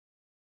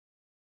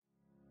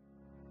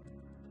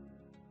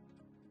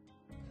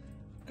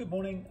Good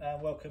morning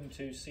and welcome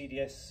to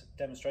CDS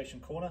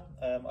Demonstration Corner.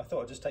 I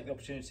thought I'd just take the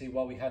opportunity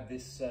while we had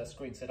this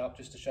screen set up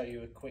just to show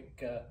you a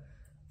quick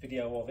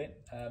video of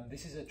it.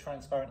 This is a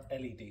transparent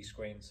LED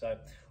screen, so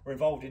we're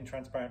involved in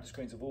transparent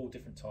screens of all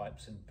different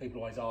types, and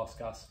people always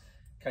ask us,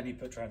 can you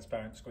put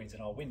transparent screens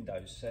in our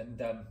windows?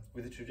 And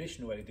with the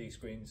traditional LED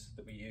screens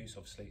that we use,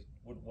 obviously it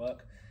wouldn't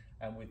work,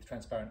 and with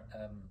transparent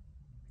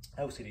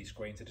LCD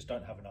screens that just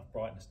don't have enough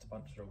brightness to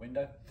punch through a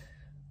window.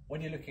 When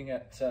you're looking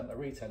at a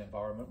retail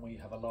environment where you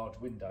have a large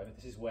window,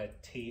 this is where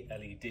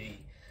TLED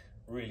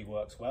really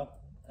works well.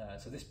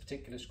 So this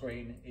particular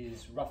screen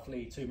is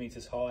roughly 2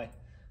 meters high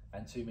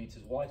and 2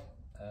 meters wide.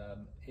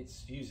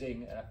 It's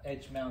using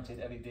edge-mounted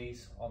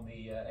LEDs on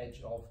the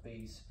edge of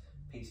these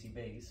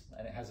PCBs,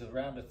 and it has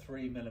around a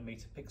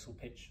 3mm pixel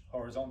pitch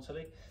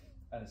horizontally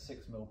and a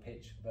 6mm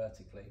pitch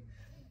vertically.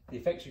 The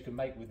effects you can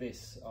make with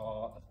this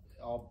are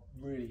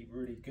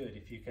really good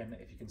if you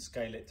can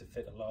scale it to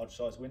fit a large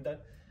size window.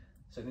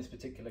 So in this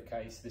particular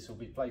case, this will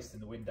be placed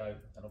in the window,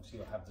 and obviously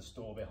you'll have the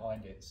store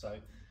behind it. So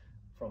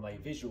from a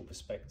visual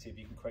perspective,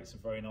 you can create some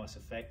very nice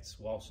effects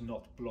whilst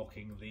not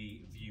blocking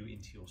the view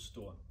into your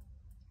store.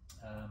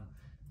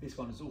 This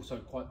one is also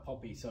quite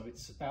poppy, so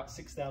it's about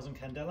 6,000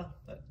 candela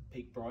at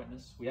peak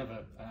brightness. We have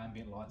an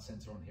ambient light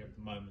sensor on here at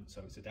the moment,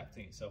 so it's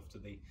adapting itself to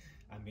the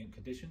ambient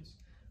conditions.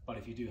 But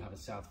if you do have a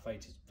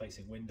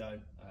south-facing window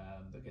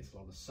that gets a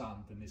lot of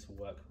sun, then this will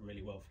work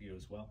really well for you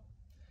as well.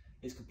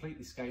 It's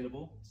completely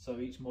scalable, so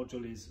each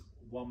module is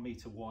 1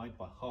 meter wide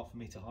by ½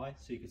 meter high,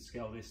 so you could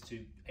scale this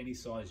to any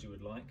size you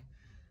would like.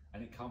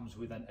 And it comes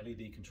with an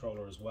LED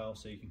controller as well,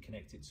 so you can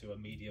connect it to a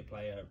media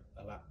player,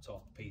 a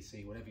laptop,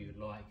 PC, whatever you'd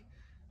like,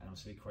 and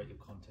obviously create your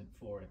content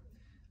for it.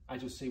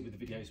 As you'll see with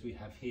the videos we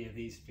have here,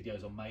 these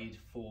videos are made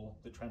for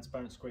the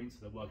transparent screen, so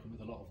they're working with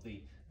a lot of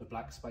the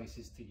black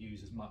spaces to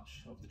use as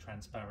much of the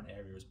transparent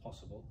area as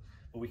possible.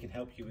 But we can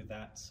help you with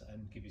that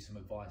and give you some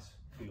advice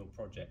for your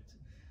project.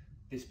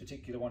 This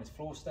particular one is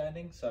floor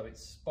standing, so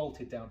it's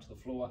bolted down to the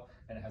floor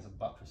and it has a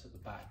buttress at the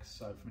back.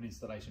 So from an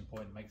installation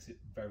point, it makes it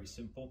very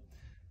simple.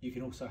 You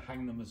can also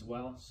hang them as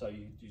well, so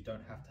you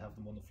don't have to have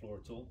them on the floor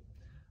at all.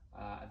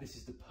 This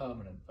is the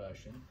permanent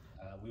version.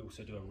 We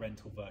also do a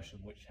rental version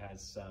which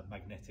has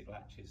magnetic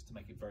latches to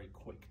make it very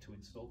quick to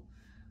install.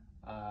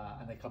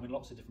 And they come in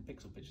lots of different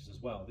pixel pitches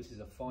as well. This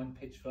is a fine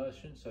pitch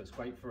version, so it's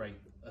great for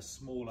a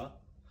smaller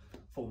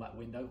format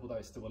window, although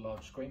it's still a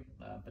large screen.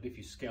 But if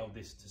you scale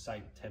this to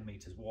say 10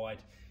 meters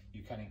wide,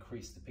 you can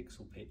increase the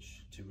pixel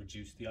pitch to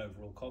reduce the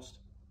overall cost.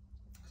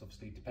 Because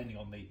obviously, depending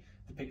on the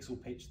pixel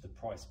pitch, the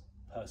price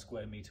per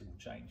square meter will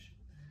change.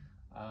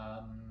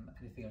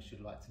 Anything else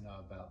you'd like to know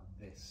about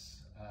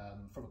this?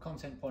 From a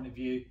content point of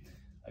view,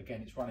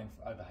 again, it's running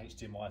over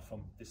HDMI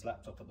from this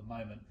laptop at the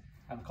moment,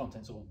 and the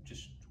content's all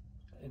just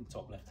in the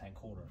top left-hand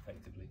corner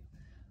effectively.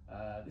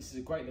 This is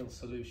a great little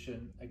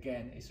solution.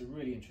 Again, it's a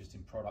really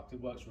interesting product.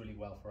 It works really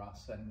well for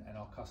us, and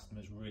our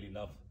customers really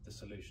love the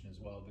solution as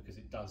well because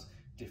it does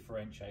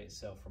differentiate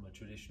itself from a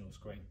traditional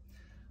screen.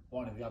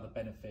 One of the other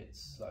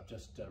benefits that I've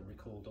just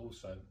recalled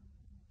also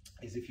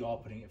is if you are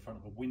putting it in front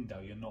of a window,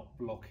 you're not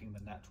blocking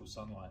the natural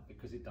sunlight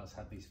because it does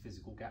have these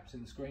physical gaps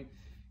in the screen.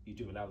 You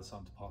do allow the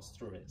sun to pass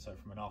through it. So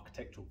from an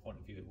architectural point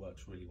of view, it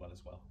works really well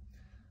as well.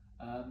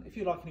 If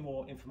you'd like any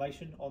more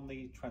information on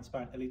the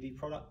transparent LED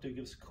product, do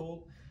give us a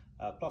call.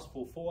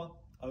 +44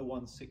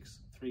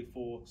 016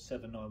 34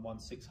 791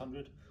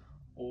 600,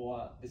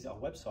 or visit our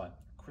website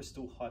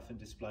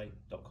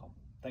crystal-display.com.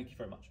 Thank you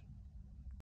very much.